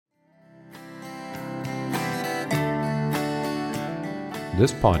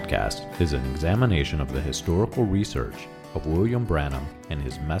This podcast is an examination of the historical research of William Branham and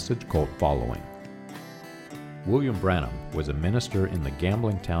his message cult following. William Branham was a minister in the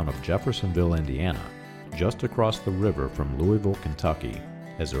gambling town of Jeffersonville, Indiana, just across the river from Louisville, Kentucky,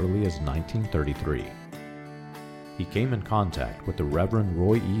 as early as 1933. He came in contact with the Reverend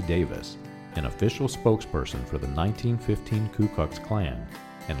Roy E. Davis, an official spokesperson for the 1915 Ku Klux Klan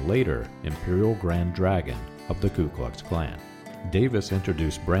and later Imperial Grand Dragon of the Ku Klux Klan. Davis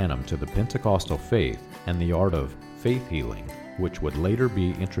introduced Branham to the Pentecostal faith and the art of faith healing, which would later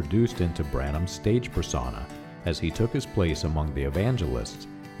be introduced into Branham's stage persona as he took his place among the evangelists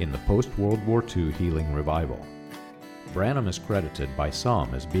in the post-World War II healing revival. Branham is credited by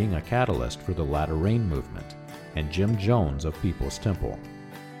some as being a catalyst for the Latter Rain movement and Jim Jones of People's Temple.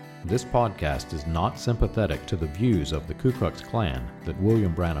 This podcast is not sympathetic to the views of the Ku Klux Klan that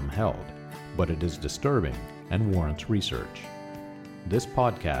William Branham held, but it is disturbing and warrants research. This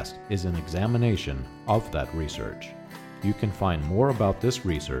podcast is an examination of that research. You can find more about this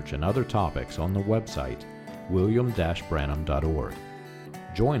research and other topics on the website william-branham.org.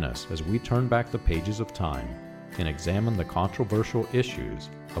 Join us as we turn back the pages of time and examine the controversial issues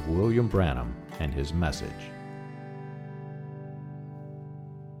of William Branham and his message.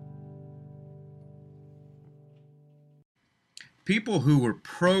 People who were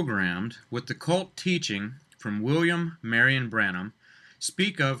programmed with the cult teaching from William Marion Branham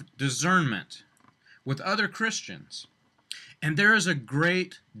speak of discernment with other Christians, and there is a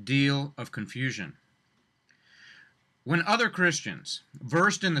great deal of confusion. When other Christians,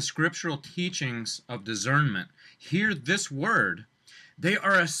 versed in the scriptural teachings of discernment, hear this word, they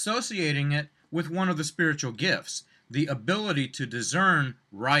are associating it with one of the spiritual gifts, the ability to discern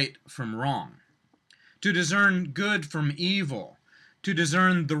right from wrong, to discern good from evil, to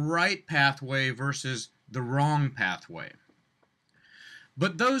discern the right pathway versus the wrong pathway.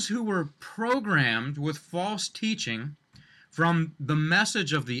 But those who were programmed with false teaching from the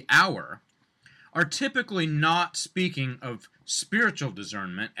message of the hour are typically not speaking of spiritual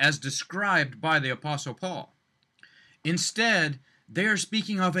discernment as described by the Apostle Paul. Instead, they are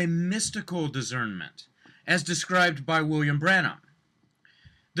speaking of a mystical discernment as described by William Branham.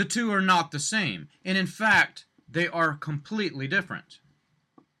 The two are not the same, and in fact, they are completely different.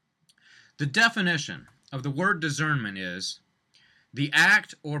 The definition of the word discernment is the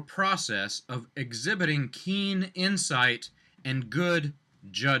act or process of exhibiting keen insight and good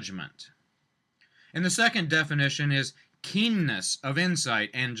judgment. And the second definition is keenness of insight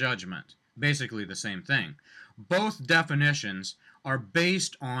and judgment, basically the same thing. Both definitions are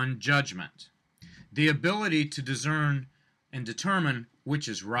based on judgment, the ability to discern and determine which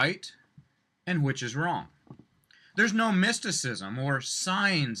is right and which is wrong. There's no mysticism or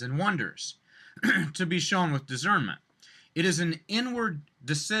signs and wonders to be shown with discernment. It is an inward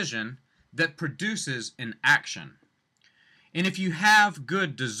decision that produces an action. And if you have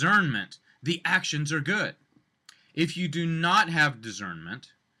good discernment, the actions are good. If you do not have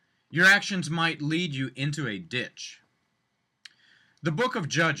discernment, your actions might lead you into a ditch. The book of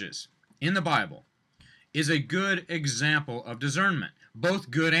Judges in the Bible is a good example of discernment, both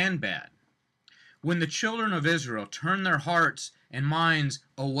good and bad. When the children of Israel turned their hearts and minds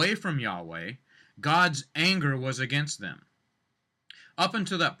away from Yahweh, God's anger was against them. Up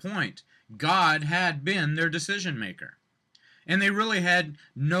until that point, God had been their decision maker, and they really had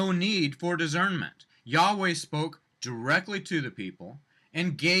no need for discernment. Yahweh spoke directly to the people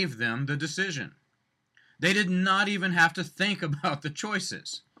and gave them the decision. They did not even have to think about the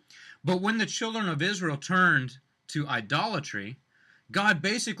choices. But when the children of Israel turned to idolatry, God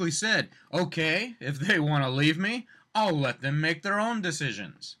basically said, okay, if they want to leave me, I'll let them make their own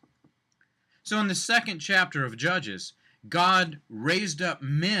decisions. So in the second chapter of Judges, God raised up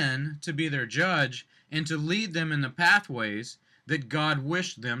men to be their judge and to lead them in the pathways that God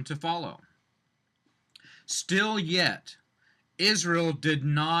wished them to follow. Still yet, Israel did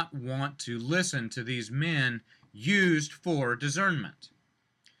not want to listen to these men used for discernment.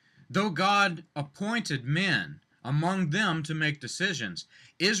 Though God appointed men among them to make decisions,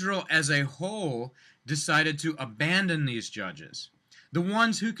 Israel as a whole decided to abandon these judges, the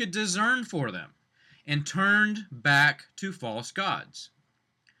ones who could discern for them, and turned back to false gods.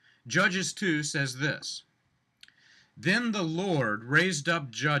 Judges 2 says this, "Then the Lord raised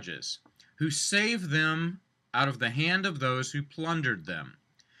up judges who saved them out of the hand of those who plundered them.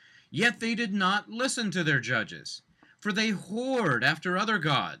 Yet they did not listen to their judges, for they whored after other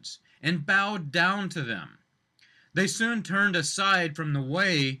gods and bowed down to them. They soon turned aside from the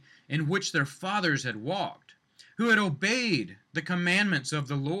way in which their fathers had walked, who had obeyed the commandments of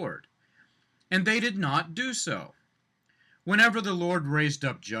the Lord, and they did not do so. Whenever the Lord raised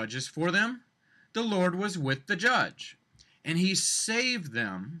up judges for them, the Lord was with the judge, and he saved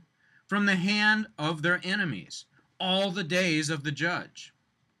them from the hand of their enemies all the days of the judge.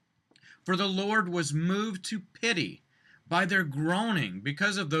 For the Lord was moved to pity by their groaning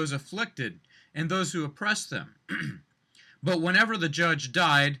because of those afflicted and those who oppressed them. But whenever the judge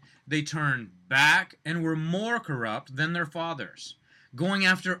died, they turned back and were more corrupt than their fathers, going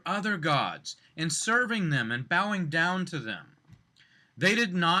after other gods and serving them and bowing down to them. They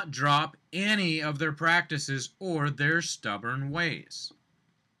did not drop any of their practices or their stubborn ways.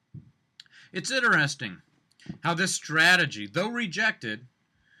 It's interesting how this strategy, though rejected,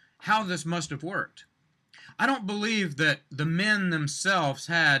 how this must have worked. I don't believe that the men themselves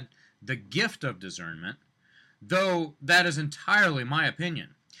had the gift of discernment, though that is entirely my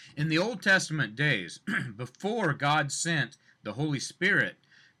opinion. In the Old Testament days, before God sent the Holy Spirit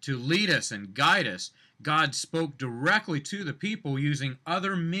to lead us and guide us, God spoke directly to the people using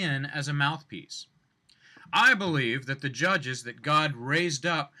other men as a mouthpiece. I believe that the judges that God raised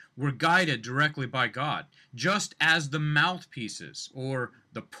up were guided directly by God, just as the mouthpieces or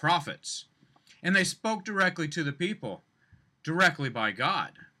the prophets. And they spoke directly to the people, directly by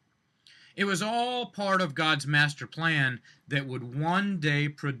God. It was all part of God's master plan that would one day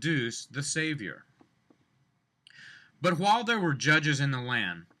produce the Savior. But while there were judges in the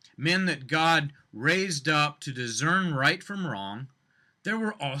land, men that God raised up to discern right from wrong, there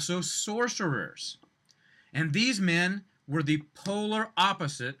were also sorcerers. And these men were the polar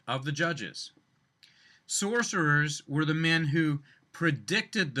opposite of the judges. Sorcerers were the men who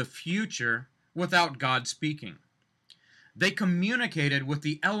predicted the future without God speaking. They communicated with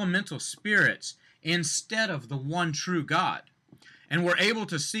the elemental spirits instead of the one true God, and were able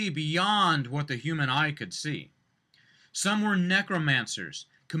to see beyond what the human eye could see. Some were necromancers,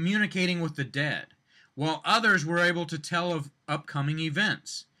 communicating with the dead, while others were able to tell of upcoming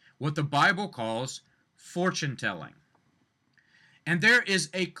events, what the Bible calls fortune-telling. And there is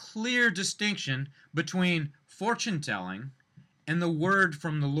a clear distinction between fortune-telling and the word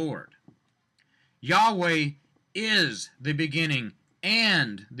from the Lord. Yahweh is the beginning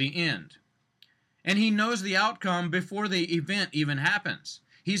and the end. And he knows the outcome before the event even happens.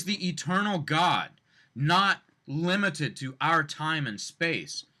 He's the eternal God, not limited to our time and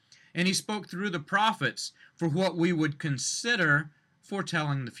space. And he spoke through the prophets for what we would consider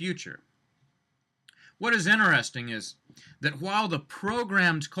foretelling the future. What is interesting is that while the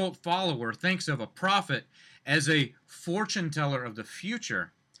programmed cult follower thinks of a prophet as a fortune teller of the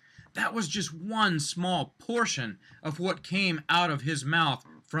future, that was just one small portion of what came out of his mouth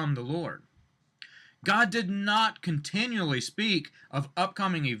from the Lord. God did not continually speak of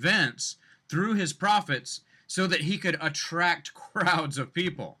upcoming events through his prophets so that he could attract crowds of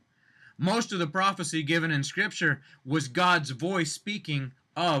people. Most of the prophecy given in Scripture was God's voice speaking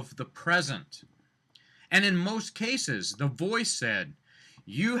of the present. And in most cases, the voice said,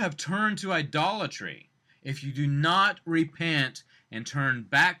 "You have turned to idolatry. If you do not repent and turn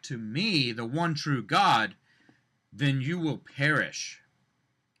back to me, the one true God, then you will perish."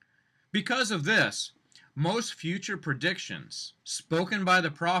 Because of this, most future predictions spoken by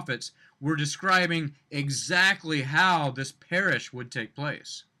the prophets were describing exactly how this perish would take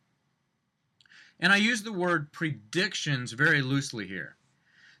place. And I use the word predictions very loosely here.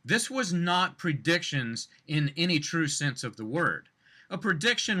 This was not predictions in any true sense of the word. A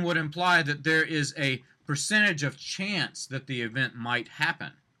prediction would imply that there is a percentage of chance that the event might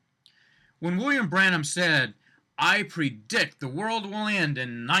happen. When William Branham said, "I predict the world will end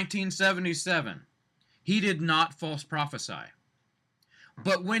in 1977, he did not false prophesy.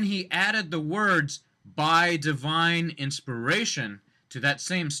 But when he added the words, "by divine inspiration," to that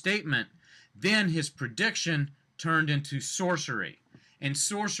same statement, then his prediction turned into sorcery, and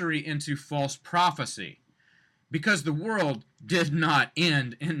sorcery into false prophecy, because the world did not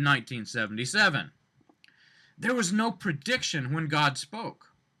end in 1977. There was no prediction when God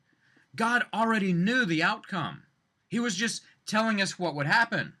spoke. God already knew the outcome. He was just telling us what would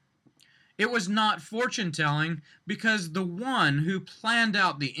happen. It was not fortune-telling because the one who planned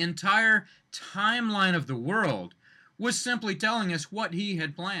out the entire timeline of the world was simply telling us what he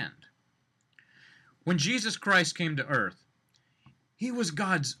had planned. When Jesus Christ came to earth, he was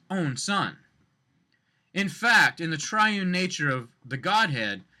God's own Son. In fact, in the triune nature of the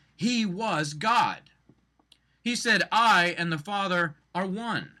Godhead, he was God. He said, "I and the Father are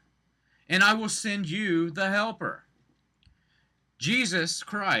one, and I will send you the Helper." Jesus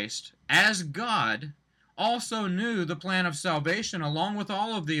Christ, as God, also knew the plan of salvation along with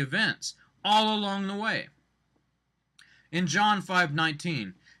all of the events, all along the way. In John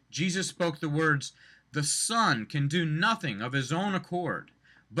 5:19, Jesus spoke the words, The Son can do nothing of his own accord,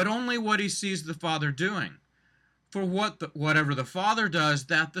 but only what he sees the Father doing. For whatever the Father does,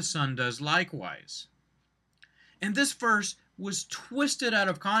 that the Son does likewise. And this verse was twisted out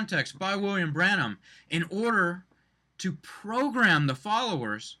of context by William Branham in order to program the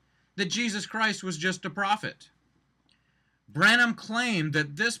followers that Jesus Christ was just a prophet. Branham claimed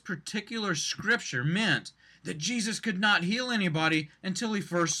that this particular scripture meant that Jesus could not heal anybody until he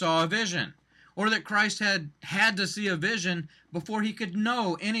first saw a vision, or that Christ had to see a vision before he could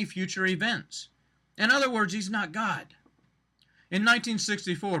know any future events. In other words, he's not God. In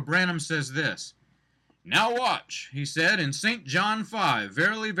 1964, Branham says this, "Now watch," he said in St. John 5,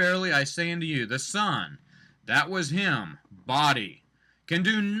 "Verily, verily, I say unto you, the Son, that was him, body, can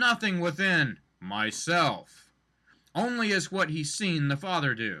do nothing within myself. Only as what he's seen the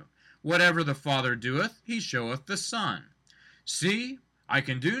Father do. Whatever the Father doeth, he showeth the Son. See, I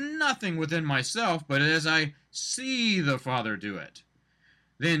can do nothing within myself, but as I see the Father do it."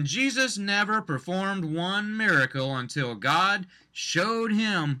 Then Jesus never performed one miracle until God showed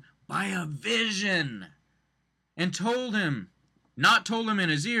him by a vision and told him, not told him in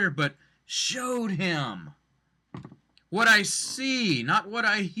his ear, but showed him. What I see, not what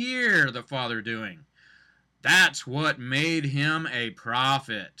I hear the Father doing. That's what made him a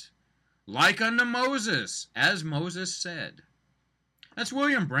prophet, like unto Moses, as Moses said. That's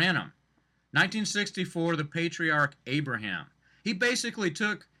William Branham, 1964, the patriarch Abraham. He basically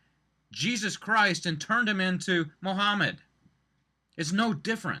took Jesus Christ and turned him into Muhammad. It's no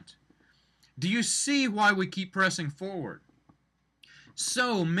different. Do you see why we keep pressing forward?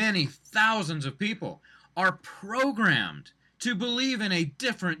 So many thousands of people are programmed to believe in a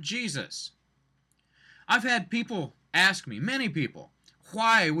different Jesus. I've had people ask me, many people,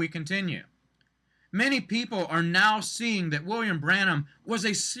 why we continue. Many people are now seeing that William Branham was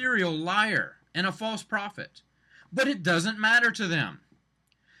a serial liar and a false prophet, but it doesn't matter to them.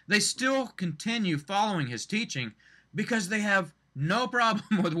 They still continue following his teaching because they have no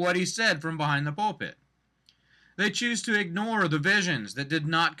problem with what he said from behind the pulpit. They choose to ignore the visions that did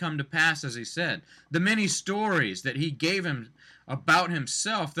not come to pass as he said, the many stories that he gave him about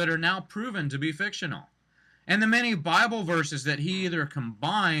himself that are now proven to be fictional, and the many Bible verses that he either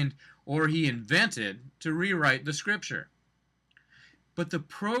combined or he invented to rewrite the scripture. But the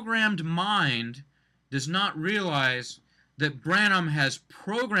programmed mind does not realize that Branham has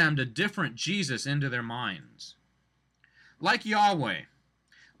programmed a different Jesus into their minds. Like Yahweh,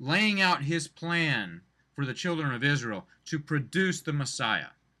 laying out his plan for the children of Israel to produce the Messiah.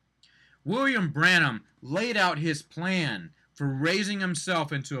 William Branham laid out his plan for raising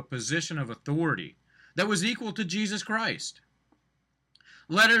himself into a position of authority that was equal to Jesus Christ.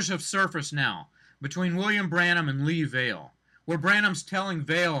 Letters have surfaced now between William Branham and Lee Vale, where Branham's telling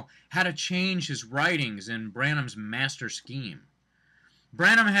Vale how to change his writings in Branham's master scheme.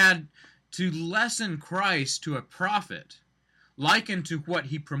 Branham had to lessen Christ to a prophet, likened to what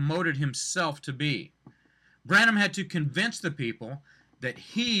he promoted himself to be. Branham had to convince the people that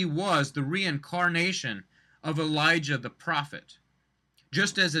he was the reincarnation of Elijah the prophet,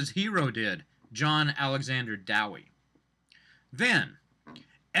 just as his hero did, John Alexander Dowie. Then,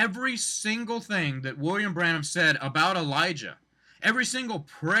 every single thing that William Branham said about Elijah, every single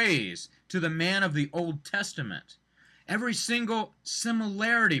praise to the man of the Old Testament, every single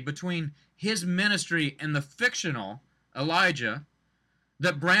similarity between his ministry and the fictional Elijah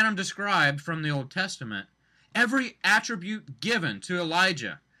that Branham described from the Old Testament, every attribute given to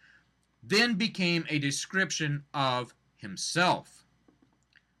Elijah then became a description of himself.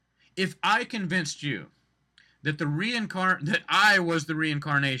 If I convinced you that that I was the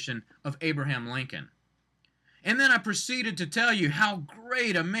reincarnation of Abraham Lincoln, and then I proceeded to tell you how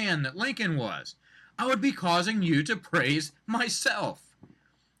great a man that Lincoln was, I would be causing you to praise myself.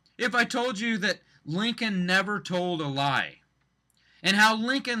 If I told you that Lincoln never told a lie, and how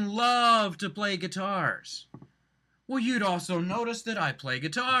Lincoln loved to play guitars, well, you'd also notice that I play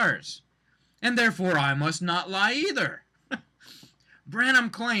guitars, and therefore I must not lie either. Branham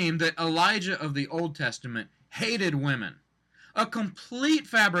claimed that Elijah of the Old Testament hated women, a complete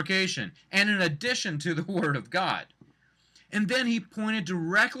fabrication and an addition to the Word of God. And then he pointed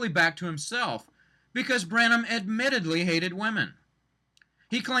directly back to himself because Branham admittedly hated women.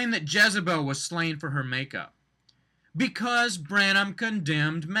 He claimed that Jezebel was slain for her makeup because Branham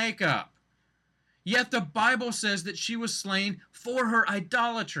condemned makeup. Yet the Bible says that she was slain for her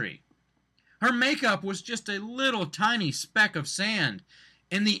idolatry. Her makeup was just a little tiny speck of sand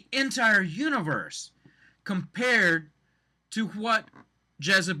in the entire universe compared to what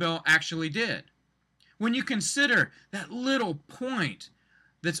Jezebel actually did. When you consider that little point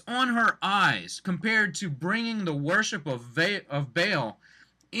that's on her eyes compared to bringing the worship of Baal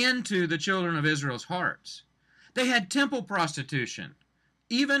into the children of Israel's hearts. They had temple prostitution,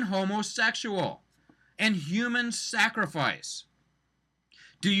 even homosexual, and human sacrifice.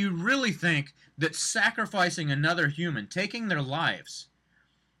 Do you really think that sacrificing another human, taking their lives,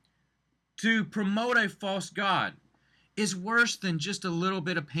 to promote a false god is worse than just a little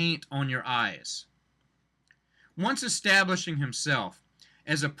bit of paint on your eyes? Once establishing himself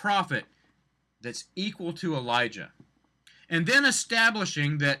as a prophet that's equal to Elijah, and then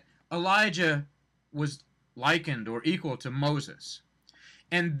establishing that Elijah was likened or equal to Moses,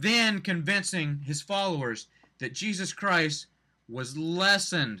 and then convincing his followers that Jesus Christ was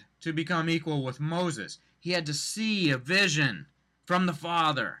lessened to become equal with Moses. He had to see a vision from the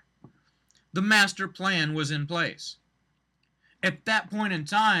Father. The master plan was in place. At that point in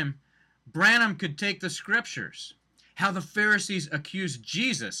time, Branham could take the scriptures, how the Pharisees accused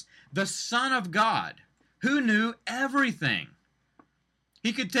Jesus, the Son of God, who knew everything.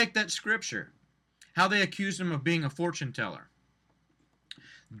 He could take that scripture, how they accused him of being a fortune teller.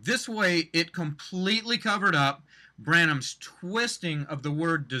 This way, it completely covered up Branham's twisting of the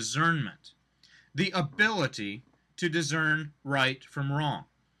word discernment, the ability to discern right from wrong,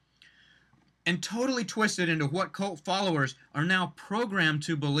 and totally twisted into what cult followers are now programmed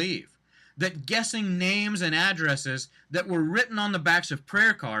to believe, that guessing names and addresses that were written on the backs of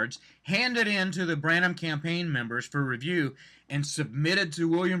prayer cards, handed in to the Branham campaign members for review, and submitted to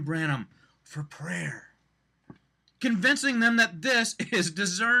William Branham for prayer, convincing them that this is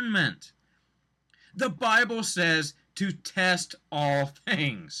discernment. The Bible says to test all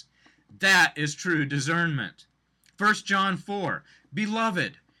things. That is true discernment. 1 John 4,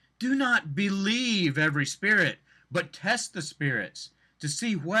 Beloved, do not believe every spirit, but test the spirits to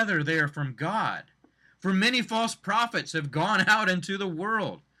see whether they are from God. For many false prophets have gone out into the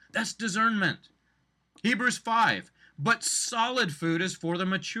world. That's discernment. Hebrews 5, But solid food is for the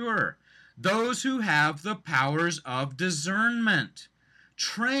mature, those who have the powers of discernment,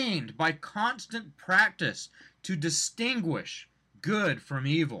 trained by constant practice to distinguish good from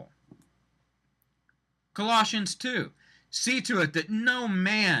evil. Colossians 2, See to it that no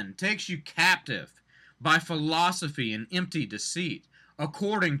man takes you captive by philosophy and empty deceit,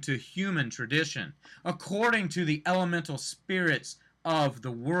 according to human tradition, according to the elemental spirits of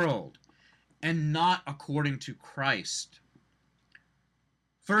the world, and not according to Christ.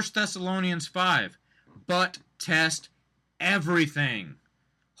 1 Thessalonians 5, But test everything.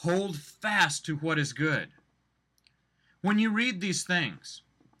 Hold fast to what is good. When you read these things,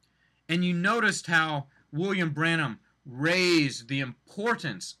 and you noticed how William Branham raised the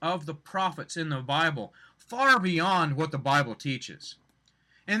importance of the prophets in the Bible far beyond what the Bible teaches,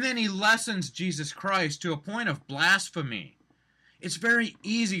 and then he lessens Jesus Christ to a point of blasphemy, it's very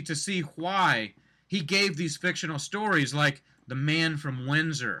easy to see why he gave these fictional stories like the man from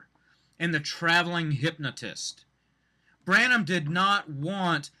Windsor and the traveling hypnotist. Branham did not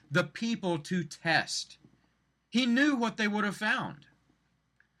want the people to test. He knew what they would have found.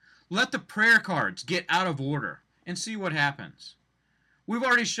 Let the prayer cards get out of order and see what happens. We've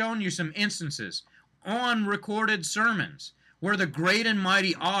already shown you some instances on recorded sermons where the great and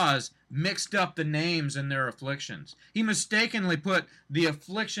mighty Oz mixed up the names and their afflictions. He mistakenly put the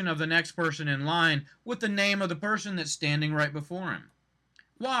affliction of the next person in line with the name of the person that's standing right before him.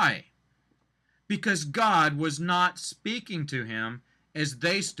 Why? Because God was not speaking to him as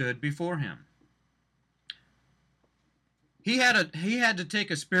they stood before him. He had to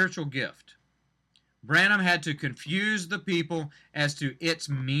take a spiritual gift. Branham had to confuse the people as to its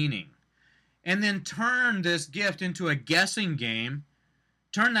meaning, and then turn this gift into a guessing game,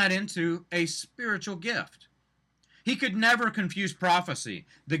 turn that into a spiritual gift. He could never confuse prophecy.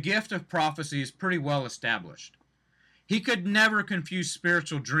 The gift of prophecy is pretty well established. He could never confuse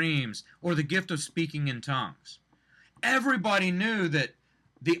spiritual dreams or the gift of speaking in tongues. Everybody knew that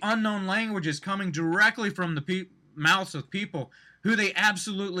the unknown languages coming directly from the mouths of people who they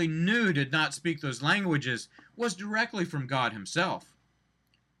absolutely knew did not speak those languages was directly from God himself.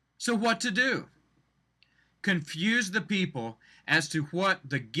 So what to do? Confuse the people as to what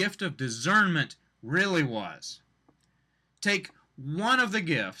the gift of discernment really was. Take one of the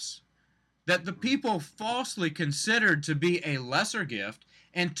gifts that the people falsely considered to be a lesser gift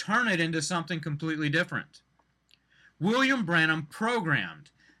and turn it into something completely different. William Branham programmed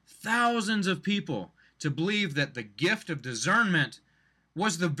thousands of people to believe that the gift of discernment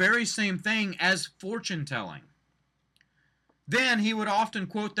was the very same thing as fortune telling. Then he would often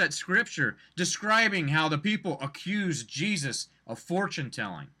quote that scripture describing how the people accused Jesus of fortune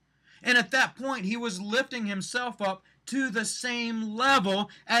telling. And at that point, he was lifting himself up to the same level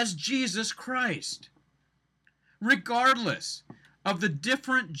as Jesus Christ. Regardless of the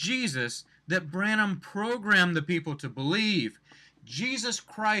different Jesus that Branham programmed the people to believe, Jesus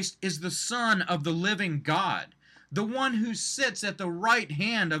Christ is the Son of the living God, the one who sits at the right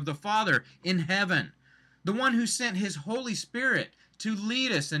hand of the Father in heaven, the one who sent his Holy Spirit to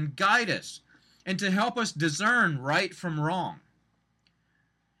lead us and guide us and to help us discern right from wrong.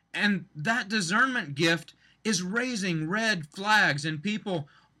 And that discernment gift is raising red flags in people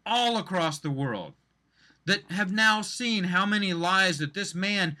all across the world that have now seen how many lies that this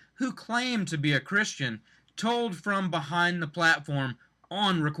man who claimed to be a Christian told from behind the platform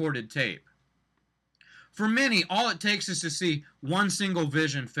on recorded tape. For many, all it takes is to see one single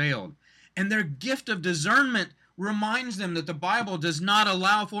vision failed, and their gift of discernment reminds them that the Bible does not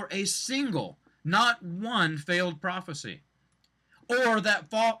allow for a single, not one failed prophecy, or that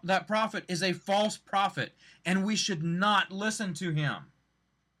prophet is a false prophet, and we should not listen to him.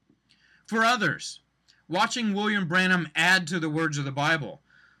 For others, watching William Branham add to the words of the Bible,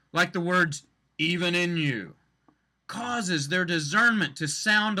 like the words, even in you, causes their discernment to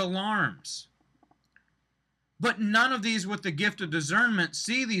sound alarms. But none of these with the gift of discernment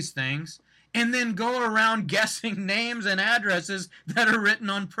see these things and then go around guessing names and addresses that are written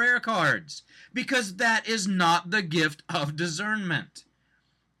on prayer cards, because that is not the gift of discernment.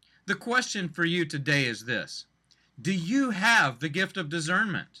 The question for you today is this: do you have the gift of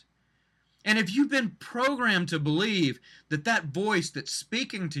discernment? And if you've been programmed to believe that that voice that's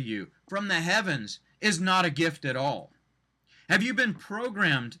speaking to you from the heavens is not a gift at all? Have you been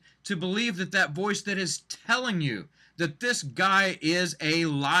programmed to believe that that voice that is telling you that this guy is a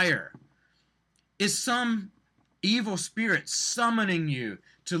liar is some evil spirit summoning you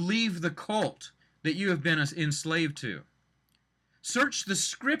to leave the cult that you have been enslaved to? Search the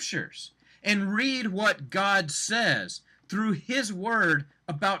scriptures and read what God says through his word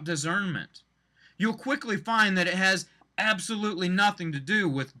about discernment. You'll quickly find that it has absolutely nothing to do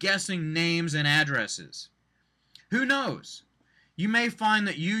with guessing names and addresses. Who knows? You may find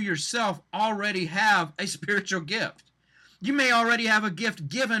that you yourself already have a spiritual gift. You may already have a gift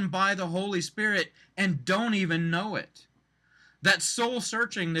given by the Holy Spirit and don't even know it. That soul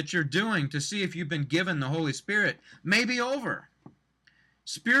searching that you're doing to see if you've been given the Holy Spirit may be over.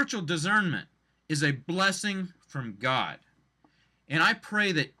 Spiritual discernment is a blessing from God, and I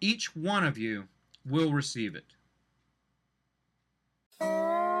pray that each one of you will receive it.